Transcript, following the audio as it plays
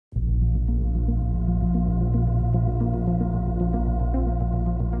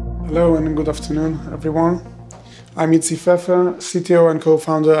Hello and good afternoon, everyone. I'm Itzi Pfeffer, CTO and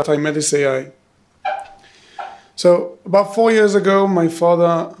co-founder at IMedis AI. So about 4 years ago, my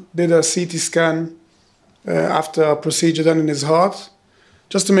father did a CT scan after a procedure done in his heart,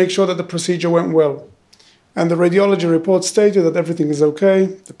 just to make sure that the procedure went well. And the radiology report stated that everything is okay,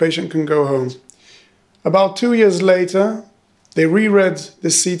 the patient can go home. About 2 years later, they reread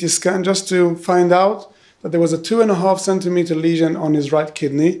the CT scan just to find out that there was a 2.5 centimeter lesion on his right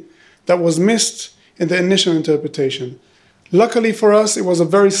kidney that was missed in the initial interpretation. Luckily for us, it was a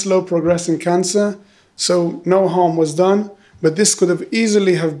very slow progressing cancer, so no harm was done, but this could have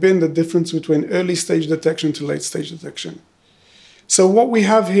easily have been the difference between early stage detection to late stage detection. So what we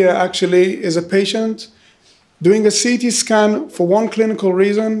have here actually is a patient doing a CT scan for one clinical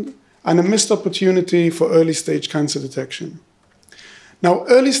reason and a missed opportunity for early stage cancer detection. Now,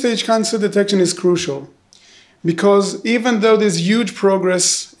 early stage cancer detection is crucial because even though there's huge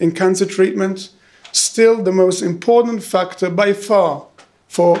progress in cancer treatment, still the most important factor by far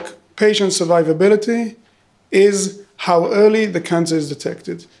for patient survivability is how early the cancer is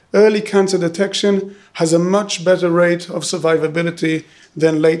detected. Early cancer detection has a much better rate of survivability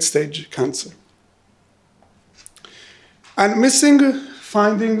than late stage cancer. And missing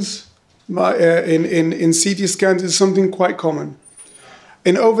findings in CT scans is something quite common.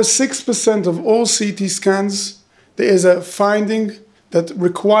 In over 6% of all CT scans, there is a finding that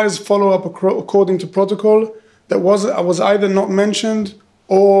requires follow-up according to protocol that was either not mentioned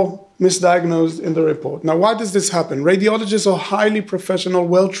or misdiagnosed in the report. Now, why does this happen? Radiologists are highly professional,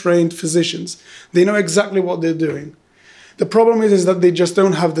 well-trained physicians. They know exactly what they're doing. The problem is that they just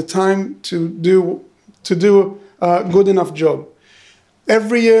don't have the time to do a good enough job.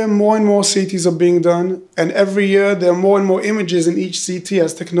 Every year, more and more CTs are being done, and every year there are more and more images in each CT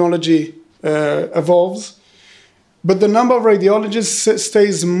as technology evolves. But the number of radiologists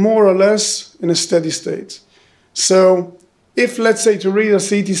stays more or less in a steady state. So if, let's say, to read a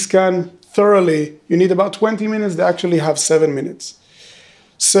CT scan thoroughly, you need about 20 minutes, they actually have 7 minutes.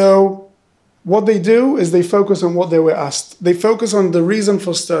 So what they do is they focus on what they were asked. They focus on the reason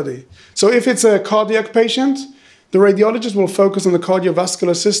for study. So if it's a cardiac patient, the radiologist will focus on the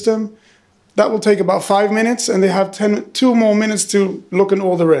cardiovascular system. That will take about 5 minutes, and they have 2 more minutes to look at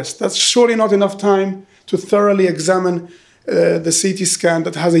all the rest. That's surely not enough time to thoroughly examine the CT scan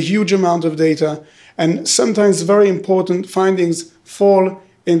that has a huge amount of data, and sometimes very important findings fall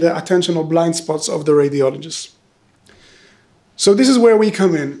in the attentional blind spots of the radiologist. So this is where we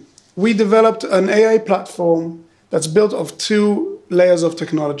come in. We developed an AI platform that's built of 2 layers of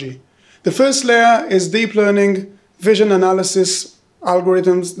technology. The first layer is deep learning vision analysis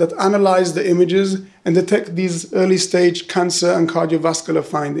algorithms that analyze the images and detect these early stage cancer and cardiovascular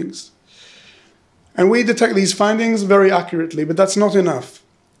findings. And we detect these findings very accurately, but that's not enough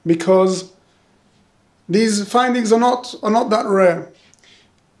because these findings are not that rare.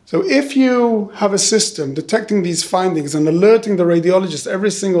 So if you have a system detecting these findings and alerting the radiologist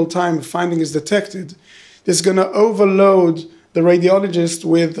every single time a finding is detected, this is going to overload the radiologist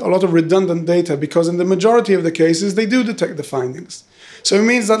with a lot of redundant data because in the majority of the cases, they do detect the findings. So it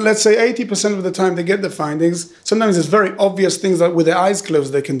means that, let's say, 80% of the time they get the findings. Sometimes it's very obvious things that with their eyes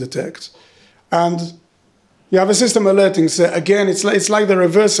closed they can detect. And you have a system alerting. So again, it's like the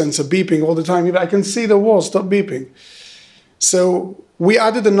reverse sensor beeping all the time. I can see the wall, stop beeping. So we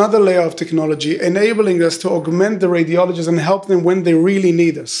added another layer of technology, enabling us to augment the radiologists and help them when they really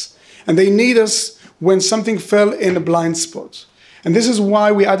need us. And they need us when something fell in a blind spot. And this is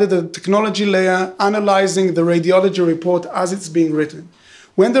why we added a technology layer analyzing the radiology report as it's being written.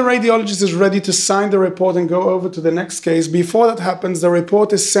 When the radiologist is ready to sign the report and go over to the next case, before that happens, the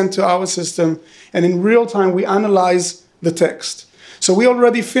report is sent to our system, and in real time, we analyze the text. So we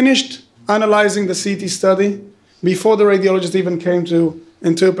already finished analyzing the CT study before the radiologist even came to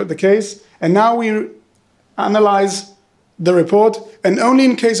interpret the case, and now we analyze the report, and only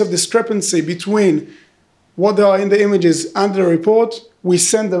in case of discrepancy between what there are in the images and the report, we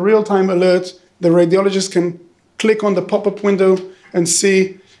send the real-time alert. The radiologist can click on the pop-up window and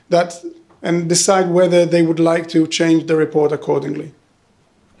see that and decide whether they would like to change the report accordingly.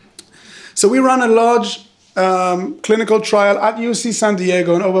 So we run a large clinical trial at UC San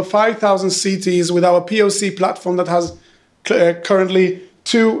Diego on over 5,000 CTs with our POC platform that has currently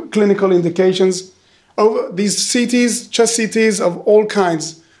 2 clinical indications. These CTs, chest CTs of all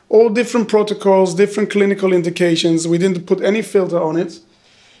kinds, all different protocols, different clinical indications. We didn't put any filter on it.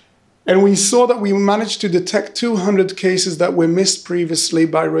 And we saw that we managed to detect 200 cases that were missed previously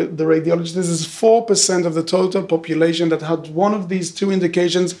by the radiologist. This is 4% of the total population that had one of these 2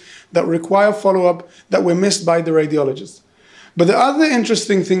 indications that require follow-up that were missed by the radiologist. But the other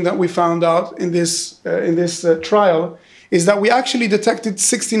interesting thing that we found out in this trial is that we actually detected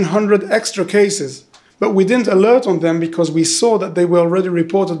 1,600 extra cases, but we didn't alert on them because we saw that they were already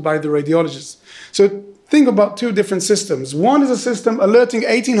reported by the radiologists. So think about two different systems. One is a system alerting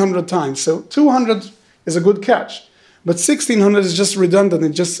 1,800 times, so 200 is a good catch. But 1,600 is just redundant.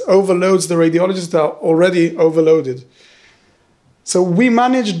 It just overloads the radiologists that are already overloaded. So we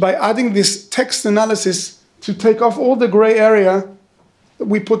managed, by adding this text analysis, to take off all the gray area that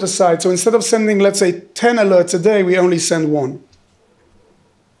we put aside. So instead of sending, let's say, 10 alerts a day, we only send one.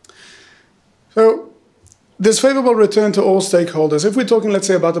 So there's favorable return to all stakeholders. If we're talking, let's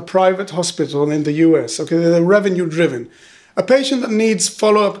say, about a private hospital in the US, okay, they're revenue-driven. A patient that needs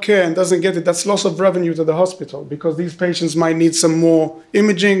follow-up care and doesn't get it, that's loss of revenue to the hospital, because these patients might need some more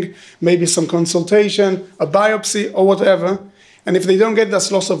imaging, maybe some consultation, a biopsy, or whatever. And if they don't get,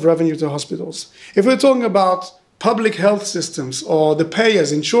 that's loss of revenue to hospitals. If we're talking about public health systems or the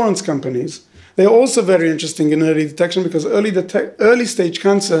payers, insurance companies, they're also very interesting in early detection, because early stage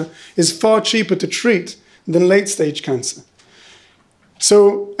cancer is far cheaper to treat than late stage cancer.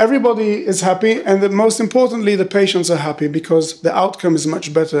 So everybody is happy, and most importantly, the patients are happy because the outcome is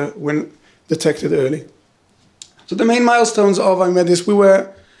much better when detected early. So the main milestones of IMedis, we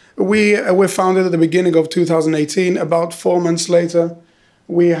were founded at the beginning of 2018. About 4 months later,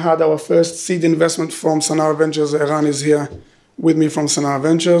 we had our first seed investment from Sanara Ventures. Eran is here with me from Sanara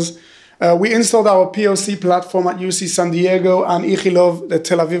Ventures. We installed our POC platform at UC San Diego and Ichilov, the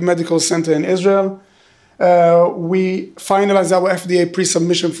Tel Aviv Medical Center in Israel. We finalized our FDA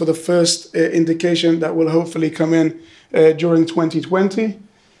pre-submission for the first indication that will hopefully come in during 2020.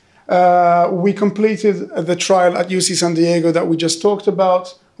 We completed the trial at UC San Diego that we just talked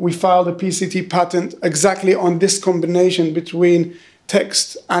about. We filed a PCT patent exactly on this combination between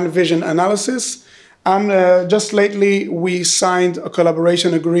text and vision analysis. And just lately, we signed a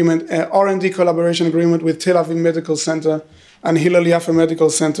collaboration agreement, R&D collaboration agreement with Tel Aviv Medical Center and Hillel Yafa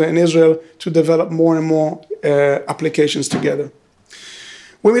Medical Center in Israel to develop more and more applications together.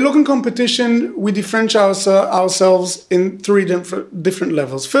 When we look in competition, we differentiate ourselves in three different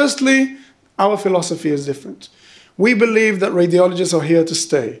levels. Firstly, our philosophy is different. We believe that radiologists are here to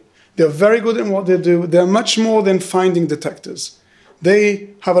stay. They're very good in what they do. They're much more than finding detectors. They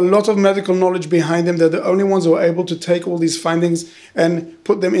have a lot of medical knowledge behind them. They're the only ones who are able to take all these findings and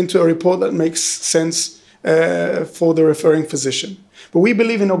put them into a report that makes sense for the referring physician. But we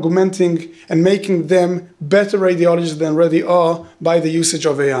believe in augmenting and making them better radiologists than already are by the usage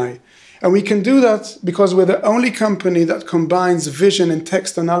of AI. And we can do that because we're the only company that combines vision and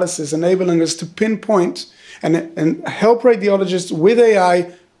text analysis, enabling us to pinpoint and help radiologists with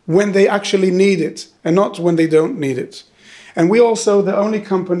AI when they actually need it and not when they don't need it. And we're also the only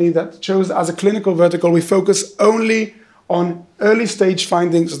company that chose as a clinical vertical, we focus only on early stage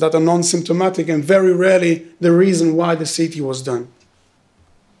findings that are non-symptomatic and very rarely the reason why the CT was done.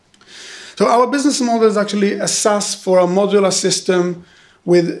 So our business model is actually a SaaS for a modular system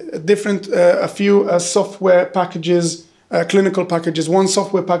with a few software packages, clinical packages. One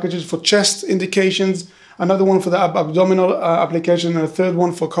software package is for chest indications, another one for the abdominal application, and a third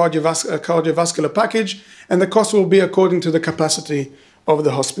one for cardiovascular package. And the cost will be according to the capacity of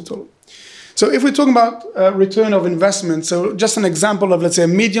the hospital. So if we're talking about return of investment, so just an example of, let's say, a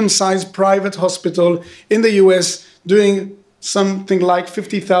medium-sized private hospital in the US doing something like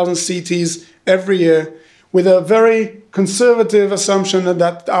 50,000 CTs every year with a very conservative assumption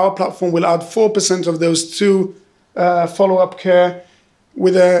that our platform will add 4% of those to follow-up care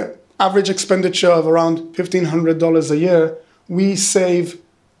with an average expenditure of around $1,500 a year, we save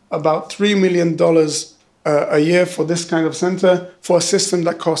about $3 million a year for this kind of center for a system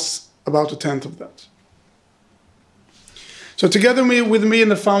that costs about a tenth of that. So together with me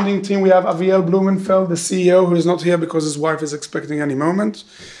and the founding team, we have Aviel Blumenfeld, the CEO, who is not here because his wife is expecting any moment,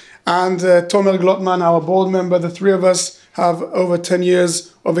 and Tomer Glotman, our board member. The three of us have over 10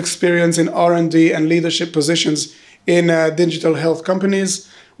 years of experience in R&D and leadership positions in digital health companies.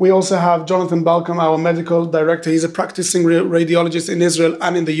 We also have Jonathan Balcom, our medical director. He's a practicing radiologist in Israel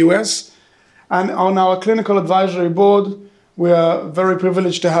and in the US. And on our clinical advisory board, we are very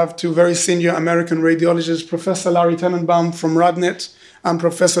privileged to have two very senior American radiologists, Professor Larry Tenenbaum from Radnet and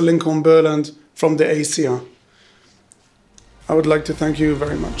Professor Lincoln Berland from the ACR. I would like to thank you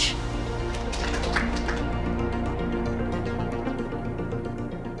very much.